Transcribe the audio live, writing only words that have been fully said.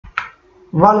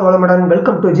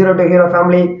Welcome to Zero to Hero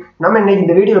family. நம்ம இன்னைக்கு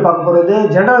இந்த வீடியோல பார்க்க போறது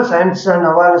general science and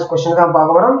awareness question தான்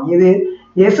பார்க்க போறோம். இது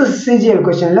SSC CHSL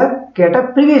क्वेश्चनல கேட்ட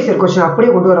previous year क्वेश्चन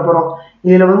அப்படியே கொண்டு வர போறோம்.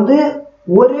 இதுல வந்து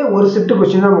ஒரு செட்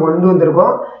क्वेश्चन நம்ம கொண்டு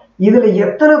வந்திருக்கோம். இதுல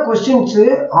எத்தனை क्वेश्चंस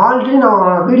ஆல்ரெடி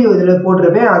நான் வீடியோ இதுல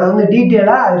போட்டுருப்பேன். அத வந்து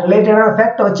டீடைலா அது ரிலேட்டடான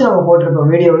ஃபேக்ட் வச்சு நம்ம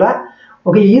போட்டுருப்போம் வீடியோல.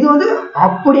 ஓகே, இது வந்து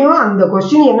அப்படியே அந்த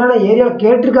क्वेश्चन என்னென்ன ஏரியால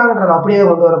கேட்டிருக்காங்கன்றத அப்படியே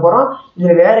கொண்டு வர போறோம்.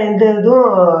 இதுல வேற எந்த இதுவும்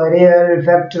ரியல்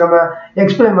ஃபேக்ட் நம்ம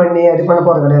எக்ஸ்பிளைன் பண்ணி அது பண்ண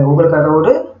போறது கிடையாது. உங்களுக்கு அத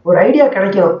ஒரு ஐடியா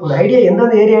கிடைக்கும். ஒரு ஐடியா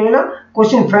எந்தெந்த ஏரியால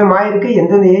क्वेश्चन ஃப்ரேம் ஆயிருக்கு,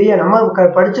 எந்தெந்த ஏரியா நம்ம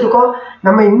படிச்சிருக்கோம்,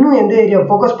 நம்ம இன்னும் எந்த ஏரியா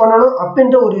ஃபோக்கஸ் பண்ணணும்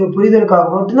அப்படின்ற ஒரு புரிதலுக்காக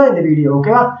மட்டும் தான் இந்த வீடியோ.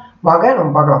 ஓகேவா, வாங்க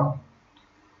நம்ம பார்க்கலாம்.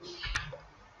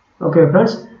 ஓகே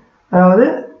फ्रेंड्स, அதாவது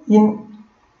in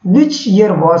which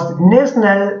year was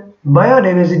National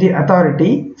Biodiversity Authority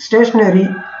stationary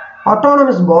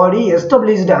autonomous body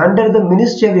established under the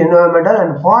Ministry of Environmental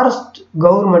and Forest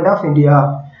Government of India?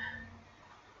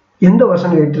 எந்த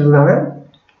வருஷம் கேட்டிருக்காங்க?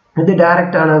 இது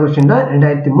டைரக்டான क्वेश्चन தான்.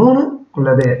 2003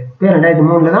 உள்ளது.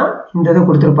 2003ல தான் இந்த இது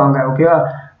கொடுத்திருப்பாங்க. ஓகேவா,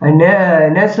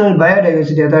 நேஷனல்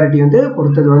பயோடைவர்சிட்டி அத்தாரிட்டி வந்து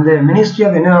கொடுத்தது வந்து ministry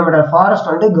of environmental forest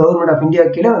and government of India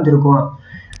கீழே வந்திருக்கும்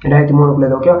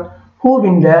 2003. Okay, who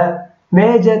win the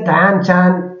major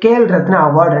தான்சான் Khel Ratna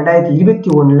award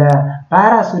 2021ல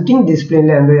பாராசூட்டிங்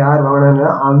டிசிப்ளின்ல வந்து யார்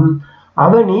வாங்கினாங்கன்னா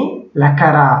அவனி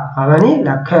லக்கரா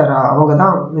அவங்க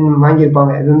தான்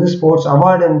வாங்கியிருப்பாங்க. இது வந்து ஸ்போர்ட்ஸ்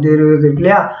அவார்டு இருக்கு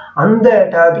இல்லையா, அந்த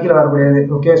டாபிக்ல வரக்கூடியது.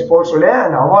 ஓகே, ஸ்போர்ட்ஸ்ல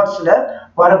அந்த அவார்ட்ஸ்ல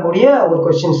வரக்கூடிய ஒரு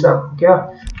கொஸ்டின்ஸ் தான். ஓகேவா,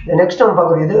 நெக்ஸ்ட் நம்ம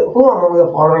பார்க்கக்கூடியது who among the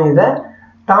following the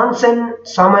தான்சன்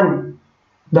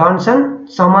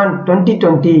சமன்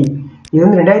 2020. இது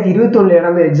வந்து 2021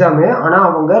 நடந்த எக்ஸாமு. ஆனால்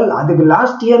அவங்க அதுக்கு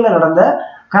லாஸ்ட் இயர்ல நடந்த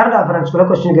கரண்ட் அஃபேர்ஸ்குள்ள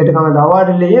கொஸ்டின் கேட்டிருக்காங்க. அந்த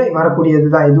அவார்டுலேயே வரக்கூடியது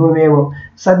தான் இதுவுமே.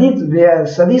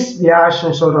 சதீஷ் வியாஷ்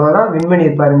சொல்றவர் தான் வின்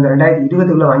பண்ணியிருப்பாரு. இந்த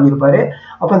 2020க்குள்ள வாங்கியிருப்பாரு.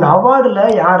 அப்போ அந்த அவார்டுல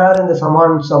யார் யார் இந்த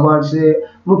அவார்ட்ஸ்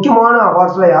முக்கியமான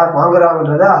அவார்ட்ஸ்ல யார்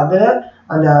வாங்குறாங்கன்றத அதை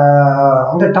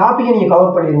அந்த டாப்பிக்கை நீங்க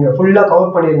கவர் பண்ணிருங்க, ஃபுல்லா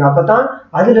கவர் பண்ணிருங்க. அப்பதான்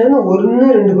அதுல இருந்து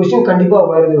 1-2 கொஸ்டின் கண்டிப்பா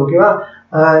வருது. ஓகேவா,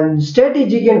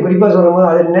 ஸ்ட்ராட்டஜிக்கு குறிப்பா சொல்லும்போது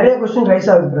அதுல நிறைய கொஸ்டின் ரைஸ்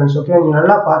ஆகுது ஃப்ரெண்ட்ஸ். ஓகே, நீங்க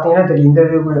நல்லா பாத்தீங்கன்னா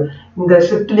தெரியும். இந்த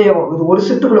ஷிஃப்ட்லயே இது ஒரு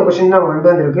ஷிஃப்ட்டுக்குள்ள கொஸ்டின் தான்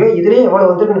கொண்டு வந்திருக்கு. இதுலயே எவ்வளவு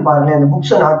வந்திருக்குன்னு பாருங்க. இந்த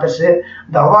புக்ஸ் அண்ட் ஆத்தர்ஸ்,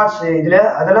 இந்த அவார்ட்ஸ், இதுல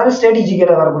அதெல்லாம்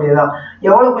ஸ்ட்ராட்டஜிக்கல வரக்கூடியதான்.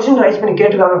 எவ்வளவு கொஸ்டின் ரைஸ் பண்ணி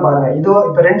கேட்டிருக்காங்கன்னு பாருங்க. இதோ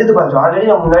இப்ப 2 பார்த்தோம்.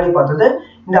 ஆல்ரெடி நான் முன்னாடி பார்த்தது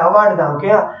இந்த அவார்டு தான்.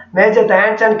 ஓகே, மேஜர்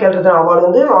தான்சன் கேல்ரத்னா அவார்டு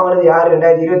வந்து வாங்கினது யாரு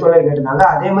 2021 கேட்டிருந்தாங்க.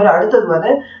 அதே மாதிரி அடுத்தது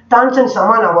வந்து தான்சன்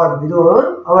சமான் அவார்டு, இதுவும்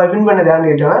அவர் வின் பண்ணது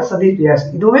யாருன்னு கேட்டாங்க, சதீஷ் வியாஸ்.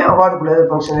 இதுவுமே அவார்டுக்குள்ள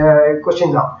ஃபங்க்ஷன்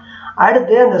கொஸ்டின் தான்.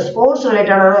 அடுத்து அந்த ஸ்போர்ட்ஸ்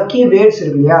ரிலேட்டடான கீ வேர்ட்ஸ்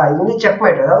இருக்கு இல்லையா, இது வந்து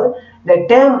செக்மேட். அதாவது இந்த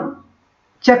dam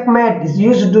checkmate is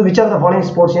use to which of the following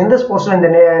sports. எந்த ஸ்போர்ட்ஸ்ல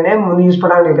இந்த நேம் வந்து யூஸ்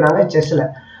பண்ணாங்கன்னு கேட்குறாங்க. செஸ்ல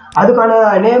அதுக்கான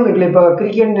நேம் இருக்குல்ல. இப்போ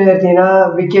கிரிக்கெட் எடுத்தீங்கன்னா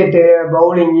விக்கெட்டு,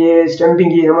 பவுலிங்கு,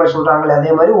 ஸ்டம்பிங்கு இந்த மாதிரி சொல்றாங்களே,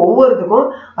 அதே மாதிரி ஒவ்வொருத்துக்கும்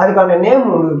அதுக்கான நேம்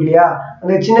ஒன்று இருக்கு இல்லையா.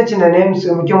 அந்த சின்ன நேம்ஸ்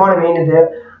முக்கியமான மெயின் இது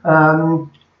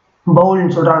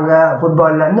பவுல்னு சொல்றாங்க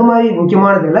ஃபுட்பால்ல. அந்த மாதிரி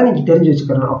முக்கியமானது எல்லாம் நீங்க தெரிஞ்சு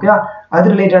வச்சுக்கலாம். ஓகே,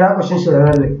 அது ரிலேட்டடா கொஸ்டின்ஸ்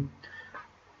வருது.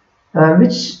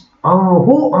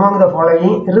 Who among the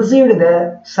following received the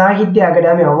Sahitya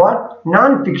Academy Award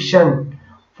non-fiction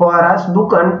for us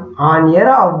book on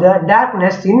era of the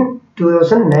darkness in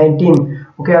 2019.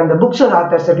 Okay, அந்த புக்ஸ் அண்ட்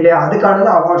ஆத்தர்ஸ் இல்லையா, அதுக்கானது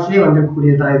அவார்ட்ஸ்லேயே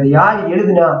வந்திருக்கக்கூடியதான். இது யார்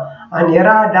எழுதுனா அண்ட்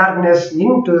எரா டார்க்னஸ்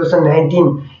இன் 2019.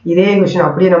 இதே கொஸ்டின்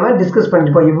அப்படியே நம்ம டிஸ்கஸ்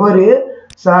பண்ணிருப்போம். இவரு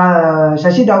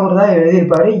சசி தாகூர் தான்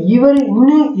எழுதியிருப்பாரு. இவர்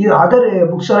இன்னும் அதர்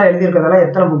புக்ஸ் எல்லாம் எழுதியிருக்கிறதெல்லாம்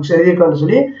எத்தனை புக்ஸ் எழுதியிருக்கான்னு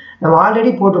சொல்லி நம்ம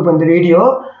ஆல்ரெடி போட்டிருப்போம் இந்த வீடியோ.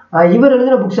 இவர்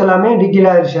எழுதின புக்ஸ் எல்லாமே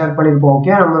டீட்டெயிலாக ஷேர் பண்ணியிருப்போம்.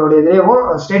 ஓகே, நம்மளுடைய இதுலேயும்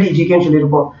ஸ்டடி ஜிகேன்னு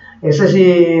சொல்லியிருப்போம். எஸ்எஸ்சி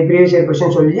ப்ரீவியஸ் இயர்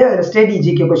கொஸ்டின் சொல்லி அதில் ஸ்டடி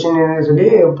ஜிகே கொஸ்டின் சொல்லி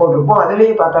போட்டிருப்போம்.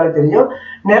 அதுலேயே பார்த்தாலே தெரியும்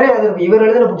நிறைய அது இவர்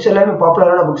எழுதின புக்ஸ் எல்லாமே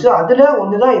பாப்புலரான புக்ஸ். அதில்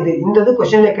ஒன்று தான் இது. இந்த இது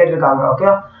கொஸ்டின்லேயே கேட்டிருக்காங்க.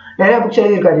 ஓகே, நிறைய புக்ஸ்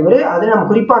எழுதியிருக்காரு இவர். அதில் நம்ம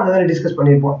குறிப்பாக அந்த இதில் டிஸ்கஸ்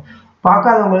பண்ணியிருப்போம்.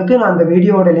 பார்க்காதவங்களுக்கு நான் அந்த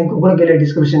வீடியோட லிங்க் கூட கீழே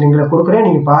டிஸ்கிரிப்ஷன் லிங்க்ல கொடுக்குறேன்,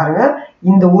 நீங்க பாருங்க.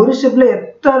 இந்த ஒரு ஷிப்ல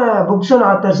எத்தனை புக்ஸ் அண்ட்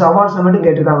ஆத்தர்ஸ் அவார்ட்ஸ் மட்டும்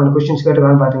கேட்டிருக்காங்க, கொஸ்டின்ஸ்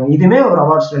கேட்டிருக்காங்கன்னு பாருங்க. இதுவுமே ஒரு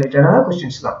அவார்ட்ஸ் ரிலேட்டடான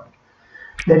கொஸ்டின்ஸ் தான்.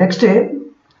 Next,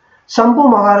 Sambu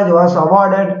Maharaj was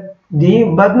awarded the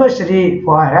Padmashri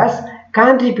for his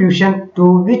contribution to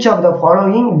which of the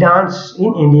following dance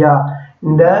in India.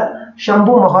 இந்த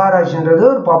சம்பு மகாராஜ்ன்றது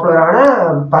ஒரு பாப்புலரான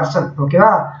பர்சன்.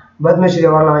 ஓகேவா, பத்மஸ்ரீ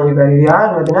அவார்ட்லாம் வாங்கியிருக்காரு.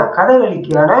 யார் பார்த்தீங்கன்னா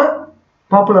கதகளிக்கான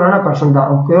பாப்புலரான பர்சன்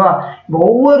தான். ஓகேவா, இப்போ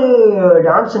ஒவ்வொரு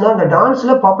டான்ஸ்னா அந்த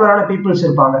டான்ஸ்ல பாப்புலரான பீப்புள்ஸ்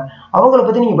இருப்பாங்க, அவங்கள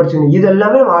பத்தி நீங்க படிச்சுக்கணும். இது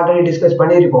எல்லாமே நம்ம ஆல்ரெடி டிஸ்கஸ்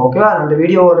பண்ணியிருப்போம். ஓகேவா, அந்த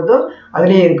வீடியோ வருது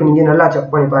அதுலயே இருக்கு, நீங்க நல்லா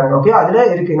செக் பண்ணி பாருங்க. ஓகே, அதுல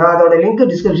இருக்கு. நான் அதோட லிங்க்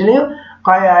டிஸ்கிரிப்ஷன்லயும்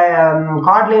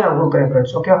கார்ட்லயும் நான் கொடுக்குறேன்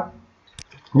ஃப்ரெண்ட்ஸ். ஓகே,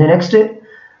 இந்த next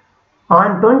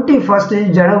on 21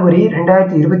 January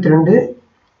 2022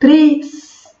 3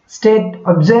 states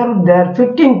observed their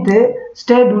 15th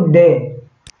statehood day.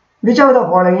 Which of the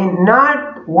following not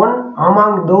one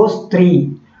among those three.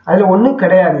 அதில் ஒன்றும்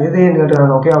கிடையாது. எதுன்னு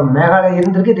கேட்டுருக்காங்க. ஓகே, மேகாலயா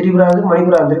இருந்திருக்கு, திரிபுரா இருக்கு,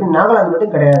 மணிப்புரா இருந்திருக்கு, நாகாலாந்து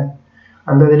மட்டும் கிடையாது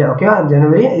அந்த இதில். ஓகேவா,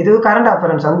 ஜனவரி. இது கரண்ட்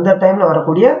அஃபேர்ஸ், அந்த டைமில்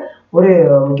வரக்கூடிய ஒரு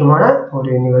முக்கியமான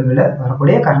ஒரு நிகழ்வில்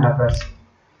வரக்கூடிய current affairs.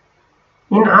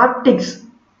 In RTX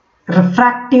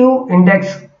refractive index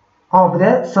of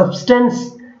the substance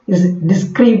is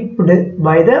described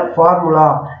by the formula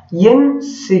n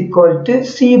equal to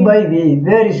c by v.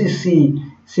 Where is c?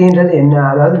 c ன்றது என்ன?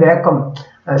 அதாவது vacuum,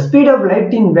 speed of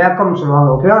light in vacuum சொல்லுவாங்க.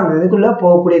 ஓகேவா, அந்த இதுக்குள்ள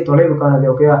போகக்கூடிய தொலைவுக்கானது.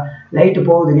 ஓகேவா, லைட்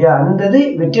போகுது இல்லையா, அந்த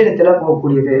வெற்றிடத்துல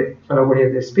போகக்கூடியது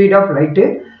சொல்லக்கூடியது speed of light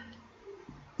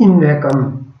in vacuum.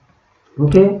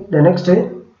 Okay, the next,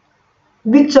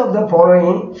 which of the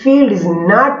following field is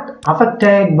not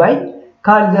affected by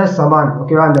Kalidas Zaman?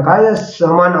 ஓகேவா, அந்த காளிதாஸ்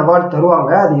சமான் அவார்டு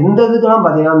தருவாங்க. அது எந்த இதுக்கெல்லாம்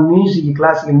பார்த்தீங்கன்னா மியூசிக்,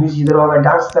 கிளாசிக்கல் மியூசிக் தருவாங்க,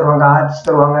 டான்ஸ் தருவாங்க, ஆர்ட்ஸ்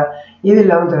தருவாங்க, இது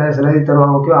இல்லாமல் சில இது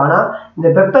தருவாங்க. ஓகேவா, ஆனால் இந்த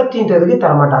பெப்பர் டீன்றதுக்கு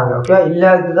தரமாட்டாங்க. ஓகேவா,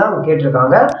 இல்லாததுதான்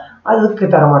கேட்டிருக்காங்க, அதுக்கு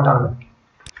தரமாட்டாங்க.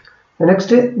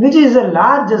 Next, which is the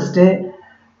largest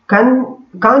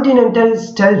continental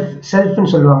shelf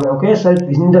சொல்லுவாங்க. Okay, self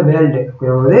in the world.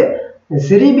 Okay,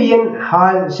 செரிபியன்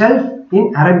shelf in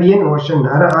Arabian Ocean,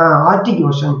 Arctic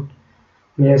Ocean.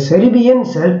 செரிபியன்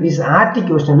self is Arctic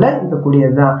ஓஷன்ல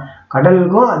இருக்கக்கூடியது தான்.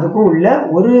 கடலுக்கும் அதுக்கும் உள்ள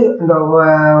ஒரு இந்த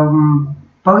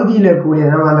பகுதியில் இருக்கக்கூடிய,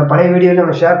 நம்ம அந்த பழைய வீடியோவில்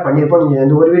நம்ம ஷேர் பண்ணியிருப்போம். நீங்கள்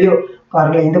அந்த ஒரு வீடியோ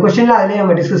பாருங்க, இந்த கொஸ்டின்லாம் அதிலேயே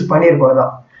நம்ம டிஸ்கஸ் பண்ணியிருப்போம்.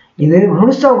 தான் இது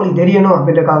முழுசாக உங்களுக்கு தெரியணும்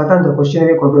அப்படின்றக்காக தான் இந்த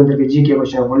கொஸ்டினவே கொண்டு வந்திருக்கு. ஜிகே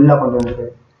கொஸ்டின் ஃபுல்லாக கொண்டு வந்திருக்கு.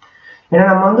 ஏன்னா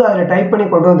நம்ம வந்து அதில் டைப் பண்ணி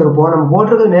கொண்டு வந்திருப்போம். நம்ம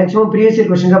போட்டிருக்கிறது மேக்ஸிமம் ப்ரீவியஸ்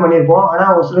இயர் கொஸ்டின் தான் பண்ணியிருப்போம்.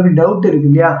 ஆனால் ஒரு சிலருக்கு டவுட் இருக்கு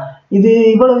இல்லையா, இது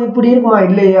இவ்வளவு இப்படி இருக்குமா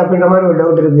இல்லையே அப்படின்ற மாதிரி ஒரு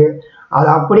டவுட் இருக்கு. அது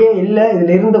அப்படியே இல்லை,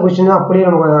 இதில் இருந்த கொஸ்டின் அப்படியே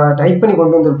நம்ம டைப் பண்ணி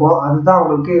கொண்டு வந்திருப்போம். அதுதான்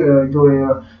உங்களுக்கு இது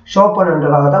ஷோ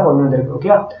பண்ணுன்றதாக தான் கொண்டு வந்திருக்கு. ஓகே,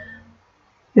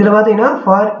 இதில் பார்த்தீங்கன்னா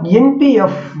for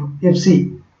என்பிஎஃப்எஃப்சி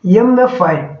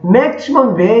MFI maximum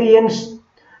variance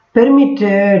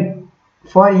permitted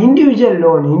for individual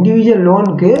loan. Individual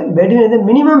லோனுக்கு பெட்வீன் வந்து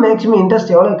மினிமம் மேக்ஸிமம்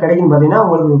இன்ட்ரெஸ்ட் எவ்வளோ கிடைக்குன்னு பார்த்தீங்கன்னா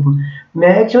உங்களுக்கு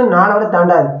மேக்ஸிமம் 4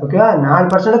 தாண்டாது. ஓகேவா,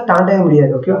 4% தாண்டவே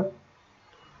முடியாது. ஓகேவா,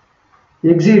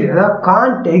 எக்ஸீட், அதாவது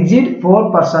கான்ட் எக்ஸீட்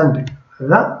 4%,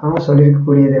 அதுதான் அவங்க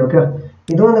சொல்லியிருக்கக்கூடியது. ஓகே,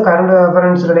 இதுவும் இந்த கரண்ட்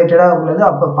ரெஃபரன்ஸ் ரிலேட்டடாக உள்ளது.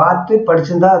 அப்போ பார்த்து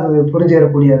படிச்சிருந்தா அது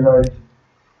புரிஞ்சிடக்கூடியது. அது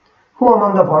who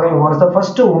among the following was the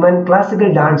first woman classical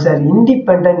dancer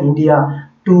independent India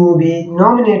to be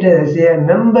nominated as a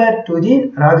member to the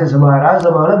Rajya Sabha?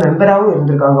 ராஜ்யசபாவில் மெம்பராகவும்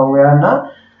இருந்திருக்காங்க. அவங்க யாருன்னா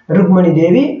ருக்மணி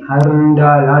தேவி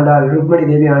ஆண்டாள். ருக்மணி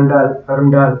தேவி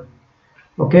அருண்டாள்.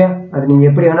 ஓகே, அது நீங்கள்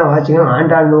எப்படி வேணால் வாசிக்கணும்.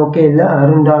 ஆண்டாள்னு ஓகே இல்லை,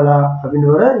 அருண்டாளா அப்படின்னு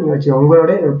வர நீங்கள் வச்சுக்கோங்க.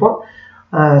 உங்களோட விருப்பம்.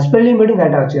 ஸ்பெல்லிங் மட்டும்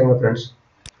கரெக்டாக வச்சுக்கோங்க friends.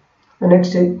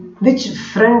 Next, which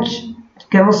French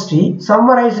chemistry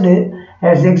summarized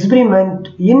as experiment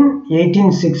in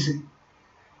 1806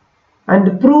 and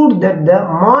proved that the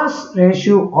mass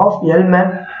ratio of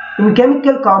element in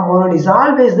chemical compound is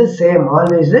always the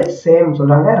same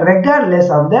சொல்றாங்க, regardless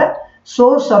of the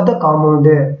source of the compound.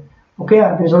 Okay,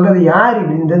 அப்படி சொல்றது யார்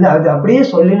இப்படின்றது அது அப்படியே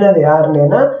சொல்லினது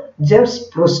யாருன்னா James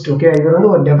ப்ரூஸ்ட். Okay, இவர்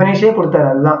வந்து ஒரு டெஃபினேஷனே கொடுத்தாரு.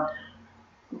 அதுதான்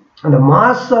அந்த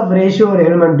மாஸ் ஆஃப் ரேஷியோ ஒரு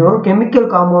எலிமெண்ட்டும் கெமிக்கல்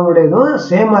காம்பவுண்டோட இதுவும்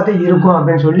சேமாக தான் இருக்கும்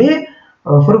அப்படின்னு சொல்லி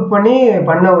ப்ரூவ் பண்ணி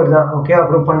பண்ணவர் தான். ஓகே,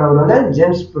 ப்ரூவ் பண்ணவர் வந்து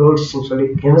ஜேம்ஸ் ப்ரூஸ்ட் சொல்லி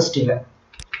கெமிஸ்ட்ரியில்.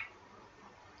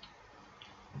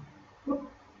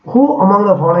 Who among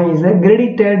the following is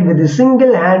credited with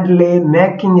single-handedly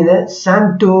making the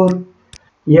santoor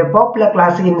a popular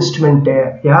classic instrument?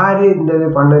 யாரு இந்த இது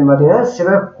பண்ணதுன்னு பார்த்தீங்கன்னா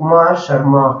சிவகுமார்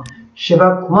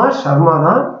சர்மா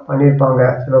தான் பண்ணியிருப்பாங்க.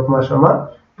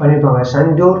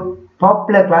 சண்டோர்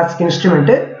பாப்புலர் கிளாசிக்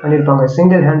இன்ஸ்ட்ருமெண்ட் பண்ணியிருப்பாங்க,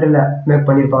 சிங்கிள் ஹேண்டில் மேக்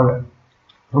பண்ணியிருப்பாங்க.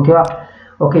 ஓகேவா,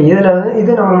 ஓகே, இதில் வந்து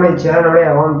இது நம்மளுடைய சேனலுடைய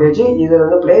ஹோம் பேஜ். இதில்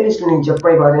வந்து பிளேலிஸ்ட் நீங்கள் செக்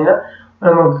பண்ணி பார்த்தீங்கன்னா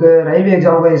நமக்கு ரயில்வே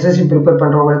எக்ஸாமுக்கு எஸ்எஸ்சி ப்ரிப்பேர்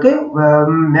பண்ணுறவங்களுக்கு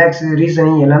மேக்ஸ்,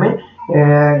 ரீசனிங் எல்லாமே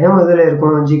இதில்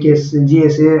இருக்கும்.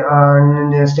 ஜிஎஸ்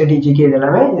ஸ்டேட்டிக் ஜிகே இது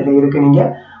எல்லாமே இதில் இருக்குது. நீங்கள்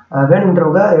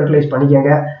வேணுன்றவங்க யூட்டிலைஸ்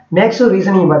பண்ணிக்கோங்க. மேக்ஸும்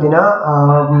ரீசனிங் பார்த்தீங்கன்னா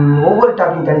ஒவ்வொரு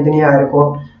டாபிக் தனித்தனியாக இருக்கும்.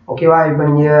 ஓகேவா, இப்போ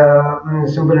நீங்கள்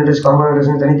சிம்பிள் இன்ட்ரெஸ்ட், காம்பவுண்ட்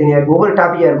இன்ட்ரெஸ்ட் தனித்தனியாக இருக்கும். ஒவ்வொரு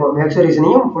டாப்பிக்காக இருக்கும். மேக்ஸும்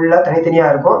ரீசனிங்கும் ஃபுல்லாக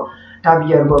தனித்தனியாக இருக்கும்,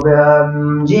 டாப்பிக்காக இருக்கும்.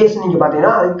 ஜிஎஸ் நீங்கள்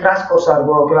பார்த்தீங்கன்னா அது கிராஷ் கோர்ஸாக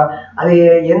இருக்கும். ஓகேவா, அது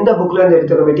எந்த புக்லேருந்து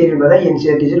எடுத்துக்கிற மெட்டீரியல் பார்த்தா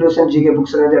என்சிஆர்டி லூசன் ஜிகே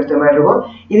புக்ஸ்லேருந்து எடுத்த மாதிரி இருக்கும்.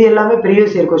 இது எல்லாமே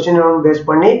ப்ரீவியஸ் இயர் கொஸ்டின் பேஸ்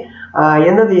பண்ணி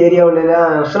எந்தெந்த ஏரியாவில்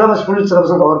சிலபஸ் ஃபுல்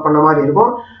சிலபஸும் கவர் பண்ண மாதிரி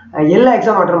இருக்கும். எல்லா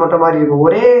எக்ஸாம் அட்டன் பண்ணுற மாதிரி இருக்கும்.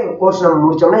 ஒரே கோர்ஸ் நம்ம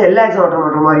முடிச்சோம்னா எல்லா எக்ஸாம் அட்டன்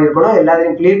பண்ணுற மாதிரி இருக்கணும்.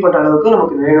 எல்லாத்தையும் கிளியர் பண்ணுற அளவுக்கு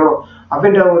நமக்கு வேணும்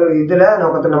அப்படின்ற ஒரு இதில்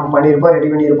நோக்கத்தை நம்ம பண்ணியிருப்போம், ரெடி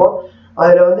பண்ணியிருப்போம்.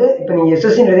 அதில் வந்து இப்போ நீங்கள்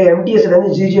எஸ்எஸ்சின்றது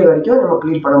எம்டிஎஸ்லேருந்து ஜிஜிஏ வரைக்கும் நம்ம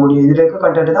கிளியர் பண்ண முடியும். இதில் இருக்க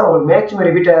கண்டென்ட் தான் உங்களுக்கு மேக்ஸிமம்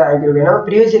ரிப்பீட் ஆகிருக்கும். ஏன்னா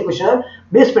ப்ரீவியஸ் இயர் கொஸ்டினை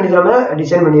பேஸ் பண்ணி நம்ம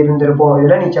டிசைன் பண்ணி இருந்திருப்போம்.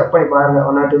 இதெல்லாம் நீங்கள் செக் பண்ணி பாருங்கள்.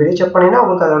 1 or 2 வீடியோ செக் பண்ணிங்கன்னா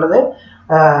உங்களுக்கு அதோட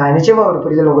நிச்சயமாக ஒரு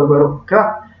புரிதல் உங்களுக்கு வரும். ஓகேவா,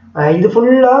 இது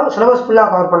ஃபுல்லாக சிலபஸ் ஃபுல்லாக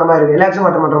கவர் பண்ண மாதிரி இருக்கும். எல்லா எக்ஸாம்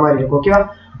அட்டன் பண்ணுற மாதிரி இருக்கும். ஓகேவா,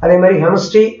 அதே மாதிரி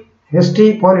கெமிஸ்ட்ரி, ஹிஸ்ட்ரி,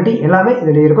 பாலிட்டி எல்லாமே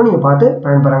இதில் இருக்கும். நீங்கள் பார்த்து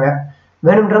பயன்படுறாங்க.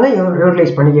 வேணும்ன்றவங்க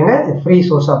யூட்டிலைஸ் பண்ணிக்கோங்க. ஃப்ரீ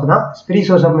சோர்ஸ் ஆஃப் தான். ஃப்ரீ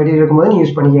சோர்ஸ் ஆஃப் மெட்டீரியல் இருக்கும்போது நீங்கள்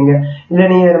யூஸ் பண்ணிக்கோங்க. இல்லை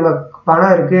நீங்கள் நம்ம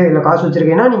பணம் இருக்குது இல்லை காசு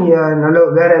வச்சுருக்கீங்கன்னா நீங்கள் நல்ல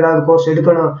வேறு ஏதாவது கோர்ஸ்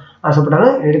எடுக்கணும்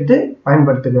ஆசைப்பட்டாலும் எடுத்து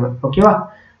பயன்படுத்திக்கணும். ஓகேவா?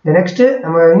 இந்த நெக்ஸ்ட்டு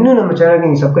நம்ம சேனலுக்கு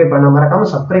நீங்கள் சப்ஸ்கிரைப் பண்ண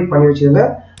மறக்காமல் சப்ஸ்கிரைப் பண்ணி வச்சுக்கோங்க.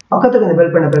 பக்கத்துக்கு இந்த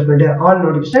பெல் பண்ண ப்ரெஸ் பண்ணிட்டு ஆல்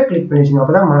நோட்டிஃபிகேஷனை கிளிக் பண்ணி வச்சுங்க.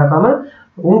 அப்போ தான் மறக்காமல்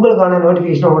உங்களுக்கான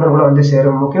நோட்டிஃபிகேஷன் உடனே வந்து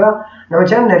சேரும். ஓகேவா? நம்ம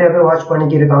சேனல் நிறைய பேர் வாட்ச்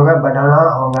பண்ணிக்க இருக்காங்க. பட் ஆனால்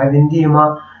அவங்க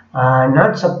விந்தியமாக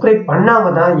நாட் சப்ஸ்கிரைப்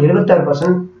பண்ணாமல் தான்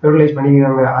 76% யூட்டிலைஸ்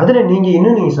பண்ணிக்கிறாங்க. அதில்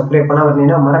நீங்கள் சப்ஸ்கிரைப் பண்ணாமல்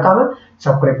இருந்தீங்கன்னா மறக்காமல்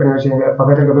சப்ஸ்கிரைப் பண்ணி வச்சுக்கோங்க.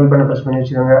 பக்கத்துக்கு பெல் பண்ண ப்ரெஸ் பண்ணி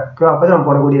வச்சுக்கோங்க. ஓகேவா? அப்போ தான் நம்ம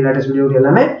போடக்கூடிய லேட்டஸ்ட் வீடியோ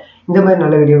எல்லாமே இந்த மாதிரி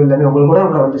நல்ல வீடியோ எல்லாமே உங்களுக்கு கூட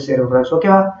உங்களை வந்து சேரும் ஃப்ரெண்ட்ஸ்.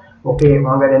 ஓகேவா? ஓகே,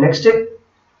 வாங்க இதை நெக்ஸ்ட்டு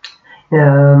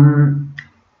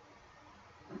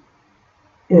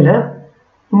இதில்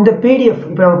இந்த பிடிஎஃப்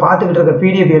இப்போ நம்ம பார்த்துக்கிட்டு இருக்க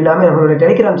பிடிஎஃப் எல்லாமே நம்மளோட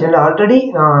டெலிகிராம் சேனல் ஆல்ரெடி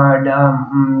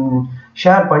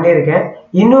ஷேர் பண்ணியிருக்கேன்.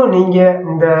 இன்னும் நீங்கள்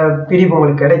இந்த பிடிஎஃப்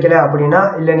உங்களுக்கு கிடைக்கல அப்படின்னா,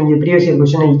 இல்லை நீங்கள் ப்ரீவியஸ் இயர்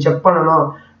கொஸ்டினை செக் பண்ணணும்,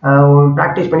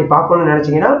 ப்ராக்டிஸ் பண்ணி பார்க்கணும்னு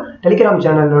நினச்சிங்கன்னா டெலிகிராம்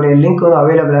சேனலோடைய லிங்க் வந்து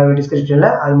அவைலபிளாக டிஸ்கிரிப்ஷனில்,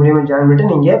 அது மூலியமாக ஜாயின்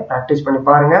பண்ணிட்டு நீங்கள் ப்ராக்டிஸ் பண்ணி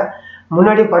பாருங்கள்.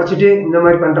 முன்னாடி படிச்சுட்டு இந்த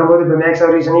மாதிரி பண்ணுற போது இப்போ மேக்ஸ்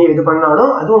ரீசனையும் எது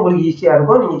பண்ணாலும் அதுவும் உங்களுக்கு ஈஸியாக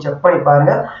இருக்கும். நீங்கள் செக் பண்ணி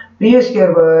பாருங்கள். ப்ரீவியஸ்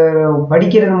இயர்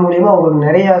படிக்கிறது மூலிமா உங்களுக்கு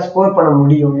நிறையா ஸ்கோர் பண்ண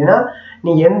முடியும். ஏன்னா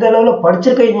நீங்கள் எந்த அளவில்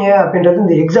படிச்சிருக்கீங்க அப்படின்றது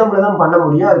இந்த எக்ஸாமில் தான் பண்ண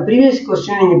முடியும். அது ப்ரீவியஸ்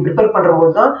கொஸ்டின் நீங்கள் ப்ரிப்பேர்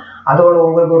பண்ணும்போது தான் அதோட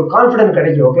உங்களுக்கு ஒரு கான்ஃபிடென்ட்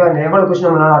கிடைக்கும். ஓகே, அந்த எவ்வளோ கொஸ்டின்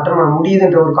நம்மளால் அட்டன் பண்ண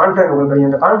முடியுதுன்ற ஒரு கான்ஃபிடென்ட் உங்களுக்கு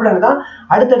கிடைக்கும். அந்த கான்ஃபிடென்ட் தான்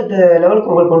அடுத்தடுத்த லெவலுக்கு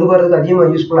உங்களுக்கு கொண்டு போகிறதுக்கு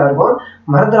அதிகமாக யூஸ்ஃபுல்லாக இருக்கும்.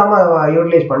 மறந்துடாமல்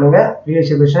யூட்டிலைஸ் பண்ணுங்கள் ப்ரீவியஸ்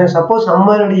இயர் கொஸ்டின். சப்போஸ்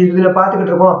நம்மளுடைய இதில்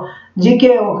பார்த்துக்கிட்டு இருக்கோம்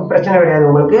ஜிகே பிரச்சனை கிடையாது.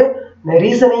 உங்களுக்கு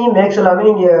ரீசனையும் மேக்ஸ் எல்லாமே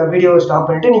நீங்கள் வீடியோ ஸ்டாப்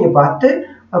பண்ணிட்டு நீங்கள் பார்த்து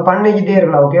பண்ணிக்கிட்டே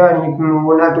இருக்கலாம். ஓகேவா? நீங்கள்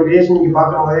 1 or 2 days நீங்கள்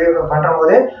பண்ணுற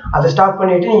போது அதை ஸ்டாப்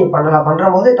பண்ணிவிட்டு நீங்கள் பண்ணுற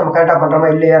போது நம்ம கரெக்டாக பண்ணுறோமா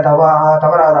இல்லையா,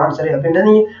 தவறாத ஆன்சர் அப்படின்றத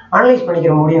நீங்கள் அனலைஸ்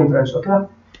பண்ணிக்கிற முடியும் ஃப்ரெண்ட்ஸ். ஓகேவா?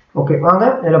 ஓகே, வாங்க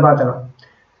இதில் பார்த்துக்கலாம்.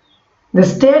 The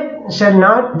state shall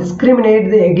not discriminate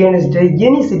against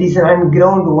any citizen on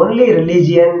ground only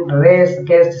religion, race,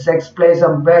 caste, sex, place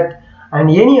of birth and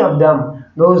any of them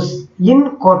those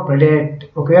incorporated.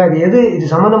 Okay, அது இது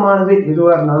சம்மந்தமானது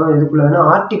எதுவாக இருந்தாலும் எதுக்குள்ளதுன்னா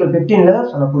ஆர்டிகல் 15ல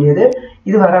சொல்லக்கூடியது.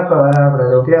 இது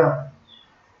வரக்கூடாது. ஓகே,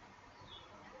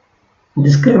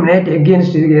 டிஸ்கிரிமினேட்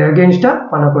எகெயின்ஸ்டா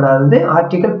பண்ணக்கூடாது.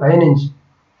 Article 15.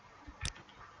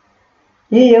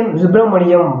 E.M.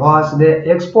 Subramaniam was the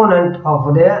exponent of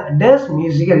the Dutch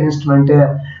musical instrument.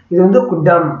 இது வந்து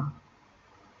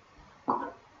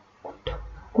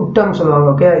குட்டம் சொல்லுவாங்க.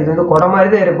 ஓகே, இது வந்து கொடை மாதிரி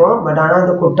தான் இருக்கும். பட் ஆனால்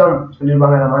அது குட்டம்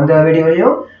சொல்லியிருப்பாங்க. நம்ம அந்த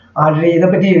வீடியோலையும் ஆல்ரெடி இதை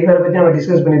பற்றி நம்ம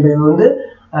டிஸ்கஸ் பண்ணியிருப்போம். இது வந்து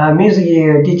மியூசிக்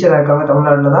டீச்சராக இருக்காங்க.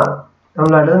 தமிழ்நாட்டில்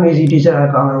தான் மியூசிக் டீச்சராக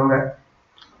இருக்காங்க அவங்க,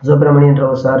 சுப்பிரமணியன்ற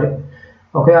ஒரு சாரு.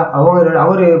 ஓகே,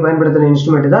 அவர் பயன்படுத்தின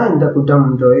இன்ஸ்ட்ருமெண்ட் தான் இந்த குட்டம்.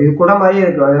 இது குடம் மாதிரியே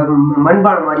இருக்கும், அது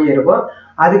மண்பானை மாதிரியே இருக்கும்.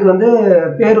 அதுக்கு வந்து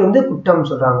பேர் வந்து குட்டம்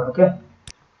சொல்கிறாங்க. Okay,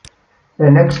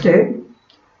 next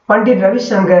Pandit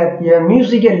Ravishankar, a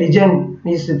musical legend,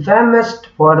 is famous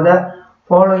for the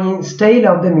following style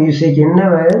of the music. என்ன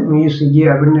மியூசிக்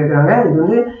அப்படின்னு இருக்கிறாங்க. இது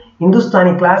வந்து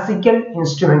இந்துஸ்தானி கிளாசிக்கல்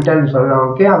இன்ஸ்ட்ருமெண்டல் சொல்லலாம்.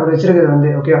 ஓகே, அவர் வச்சிருக்கிறது வந்து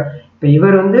ஓகே. இப்போ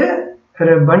இவர் வந்து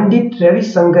பண்டிட்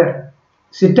ரவிசங்கர்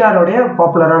சிட்டாரோடைய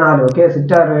பாப்புலரான ஆள். ஓகே,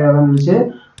 சிட்டார் வந்துச்சு,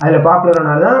 அதில் பாப்புலரான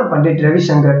ஆள் தான் பண்டிட்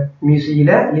ரவிசங்கர்.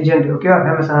 மியூசிக்கில் லிஜெண்ட். ஓகேவா,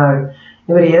 ஃபேமஸான ஆள்.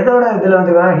 இவர் எதோட இதில்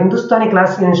வந்து ஹிந்துஸ்தானி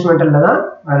கிளாசிக்கல் இன்ஸ்ட்ருமெண்டலில் தான்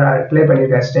ப்ளே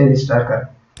பண்ணியிருக்காரு, ஸ்டைலிஸ்டாக இருக்கார்.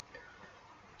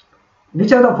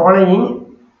 Which are the following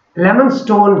lemon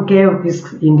stone cave is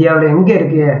இந்தியாவில் எங்கே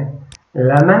இருக்கு?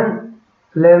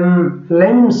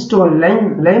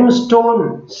 லைம்ஸ்டோன்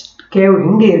கேவ்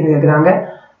எங்கே இருக்கு கேட்குறாங்க.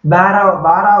 பாரா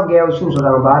கேவ்ஸ்ன்னு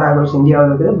சொல்றாங்க. பாரா கேவ்ஸ்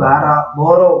இந்தியாவில் இருக்குது.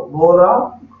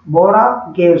 போரா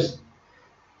கேவ்ஸ்.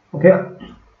 ஓகே,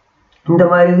 இந்த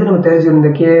மாதிரி இது நம்ம தெரிஞ்சுக்கணும்.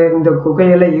 இந்த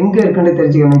குகையெல்லாம் எங்கே இருக்குன்னு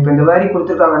தெரிஞ்சுக்கணும். இப்போ இந்த மாதிரி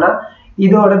கொடுத்துருக்காங்கன்னா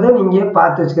இதோடது நீங்கள்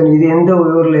பார்த்து வச்சுக்கணும். இது எந்த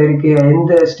ஊரில் இருக்குது,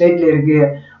 எந்த ஸ்டேட்டில் இருக்குது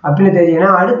அப்படின்னு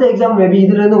தெரிஞ்சுக்கணும். அடுத்த எக்ஸாம் மேபி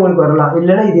இதுலேருந்து உங்களுக்கு வரலாம்.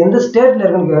 இல்லைன்னா இது எந்த ஸ்டேட்டில்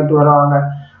இருக்குன்னு கேட்டு வருவாங்க.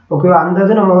 ஓகேவா, அந்த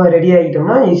இது நம்ம ரெடி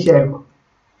ஆகிட்டோம்னா ஈஸியாக இருக்கும்.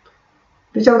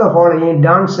 Which of the following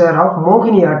dancer of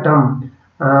Mohiniyattam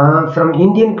from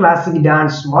Indian classic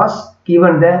dance was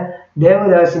given the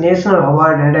Devadas national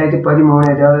award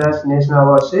 2013 Devadas national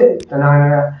awards.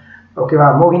 ஓகேவா,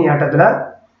 மோகினி ஆட்டத்தில்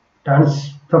டான்ஸ்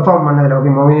பெர்ஃபார்ம் பண்ணதில்,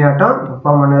 ஓகே, மோகினி ஆட்டம்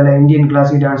பெர்ஃபார்ம் பண்ணதில், இந்தியன்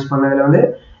கிளாசிக் டான்ஸ் பண்ணதில் வந்து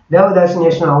தேவதாஸ்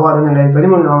நேஷனல் அவார்டு வந்து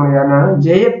 2013 வாங்கினது யாருன்னா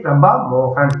ஜெயபிரபா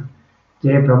மோகன்.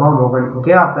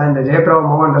 ஓகே, அப்போ இந்த ஜெயபிரபா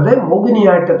மோகன்றது மோகினி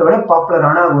ஆட்டத்தோட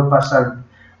பாப்புலரான ஒரு பர்சன்.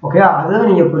 ஓகே, அதை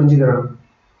நீங்கள் புரிஞ்சுக்கணும்.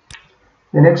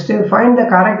 Next find the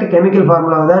correct chemical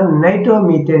formula தான்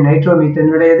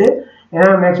நைட்ரோமீத்தேனுடையது. ஏன்னா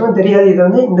மேக்ஸிமம் தெரியாது. இது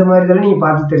வந்து இந்த மாதிரி இதெல்லாம் நீங்கள்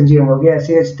பார்த்து தெரிஞ்சுக்கோங்க. ஓகே,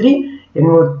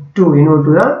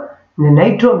 CH3NO2 தான் இந்த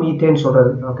நைட்ரோமீத்தேன்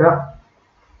சொல்கிறது. ஓகே,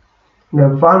 இந்த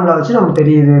ஃபார்முலா வச்சு நமக்கு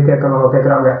தெரியுது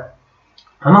கேட்குறாங்க.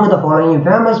 among the following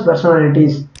famous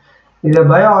personalities இந்த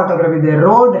பயோஆட்டோகிராஃபி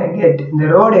இந்த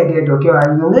ரோட் எகேட் ஓகேவா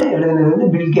இது வந்து எழுதுனது வந்து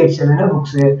பில் கேட்ஸ் எழுதின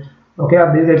புக்ஸ் ஓகேவா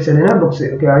பில் கேட்ஸ் எழுதின புக்ஸ்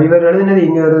ஓகே இவர் எழுதுனது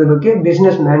இங்க ஒரு புக்கு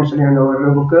பிசினஸ் மேன் சொல்லி அந்த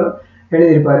ஒரு புக்கு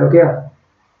எழுதியிருப்பாரு ஓகே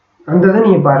அந்த இதை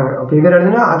நீங்க பாருங்க ஓகே இவர்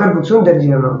எழுதுன அதர் புக்ஸும்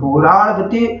தெரிஞ்சுக்கணும் ஒரு ஆளை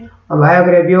பத்தி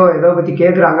பயோகிராஃபியோ ஏதோ பத்தி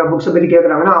கேட்குறாங்க புக்ஸை பத்தி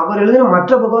கேட்குறாங்கன்னா அவர் எழுதுன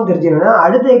மற்ற புக்கும் தெரிஞ்சுக்கணும்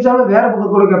அடுத்த எக்ஸாம்ல வேற புக்கு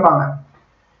கூட கேட்பாங்க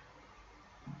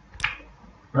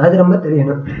அது ரொம்ப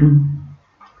தெரியணும்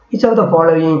Each of the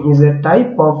following is a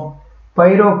type of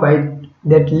pyrophyte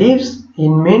that lives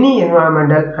in many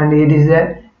environmental and it is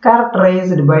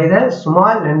characterized by the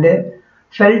small and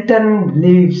felterned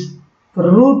leaves,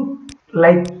 root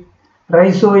like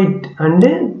rhizoid and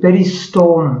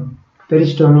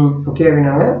peristomy. Okay,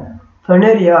 அப்படினாங்க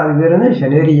ஃபெனேரியா அது பேர் வந்து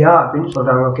ஃபெனேரியா அப்படின்னு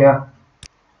சொல்றாங்க ஓகே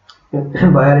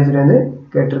பயாலஜில இருந்து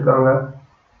கேட்டிருக்காங்க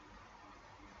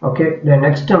okay the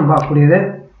next நம்ம பார்க்கக்கூடியது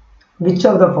which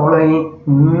of the following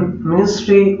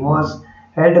ministry was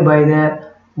held by the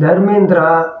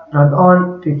Dharmendra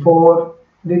Pradhan before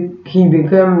he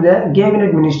became the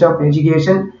cabinet minister of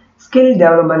education, skill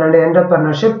development and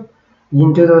entrepreneurship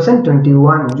in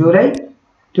 2021 July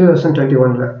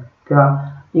 2021 ஓகேவா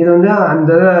இது வந்து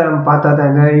அந்த பார்த்தா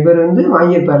தான் இவர் வந்து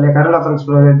வாங்கியிருப்பார்ல கரண்ட் அஃபேர்ஸ்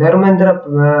தர்மேந்திர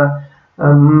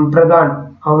பிரதான்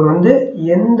அவர் வந்து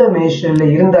எந்த மினிஸ்ட்ரியில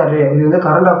இருந்தாரு இது வந்து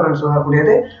கரண்ட் அஃபேர்ஸ்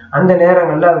வரக்கூடியது அந்த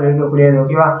நேரங்கள்ல அவர் இருக்கக்கூடியது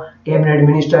ஓகேவா கேபினெட்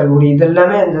மினிஸ்டர் கூடி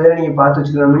இதெல்லாமே அந்த இதில் நீங்க பார்த்து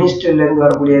வச்சுக்கலாம் மினிஸ்ட்ரியில இருந்து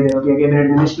வரக்கூடியது ஓகே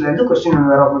கேபினெட் மினிஸ்டர்ல இருந்து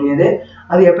கொஸ்டின் வரக்கூடியது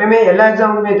அது எப்பயுமே எல்லா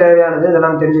எக்ஸாமுக்குமே தேவையானது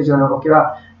இதெல்லாம் தெரிஞ்சு வச்சுக்கணும் ஓகேவா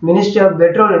ministry of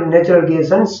petrol and natural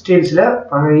gas and ஸ்டீல்ஸ்ல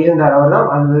அங்க இருந்தார் அவர் தான்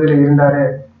அந்த இதில் இருந்தாரு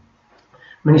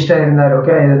மினிஸ்டர் இருந்தாரு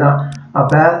ஓகே இதுதான்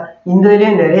அப்ப இந்த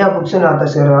இதுலயே நிறைய புக்ஸ்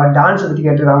ஆத்தர்ஸ் டான்ஸ் பத்தி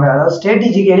கேட்டிருக்காங்க அதாவது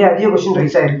ஸ்ட்ராட்டஜிக்கலி அதிக கொஸ்டின்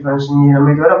ரைஸ் ஆயிருக்கு ஃப்ரெண்ட்ஸ் நீங்க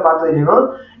நம்ம இதுவரை பார்த்ததுலையும்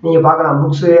நீங்க பார்க்கலாம்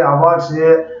புக்ஸ் அவார்ட்ஸ்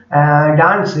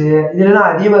டான்ஸ் இதுல தான்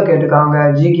அதிகமாக கேட்டிருக்காங்க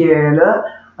ஜிகேல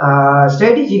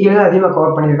ஸ்ட்ராட்டஜிக்கலி தான் அதிகமாக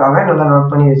கவர் பண்ணியிருக்காங்க நல்லா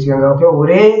நோட் பண்ணி வச்சுக்கோங்க ஓகே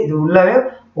ஒரே இது உள்ளவே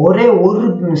ஒரே ஒரு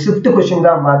ஷிஃப்ட் கொஸ்டின்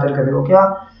தான் பார்த்துருக்குது ஓகேவா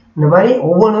இந்த மாதிரி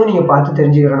ஒவ்வொன்றும் நீங்க பார்த்து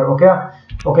தெரிஞ்சுக்கிறணும் ஓகே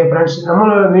ஓகே ஃப்ரெண்ட்ஸ்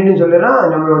நம்மளோட மீண்டும் சொல்லிடுறோம்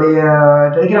நம்மளுடைய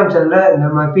டெலிகிராம் சேனல்ல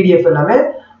நம்ம பிடிஎஃப் எல்லாமே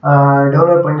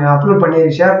டவுன்லோட் பண்ணி அப்லோட் பண்ணி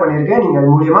ஷேர் பண்ணியிருக்கேன் நீங்கள்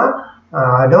அது மூலியமா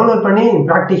டவுன்லோட் பண்ணி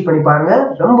ப்ராக்டிஸ் பண்ணி பாருங்க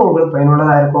ரொம்ப உங்களுக்கு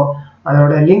பயனுள்ளதாக இருக்கும்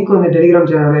அதோட லிங்க் வந்து டெலிகிராம்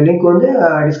சேனலோட லிங்க் வந்து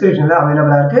டிஸ்கிரிப்ஷனில்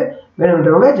அவைலபிளாக இருக்கு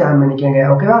வேணும்ன்றவங்க ஜாயின் பண்ணிக்கோங்க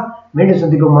ஓகேவா மீண்டும்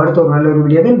சந்திக்கும் அடுத்த ஒரு நல்ல ஒரு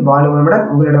வீடியோவில் பாலுடன்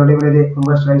உங்களிடம் விடைபெறுவது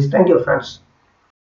உங்கள் ஸ்லைஸ் தேங்க்யூ ஃப்ரெண்ட்ஸ்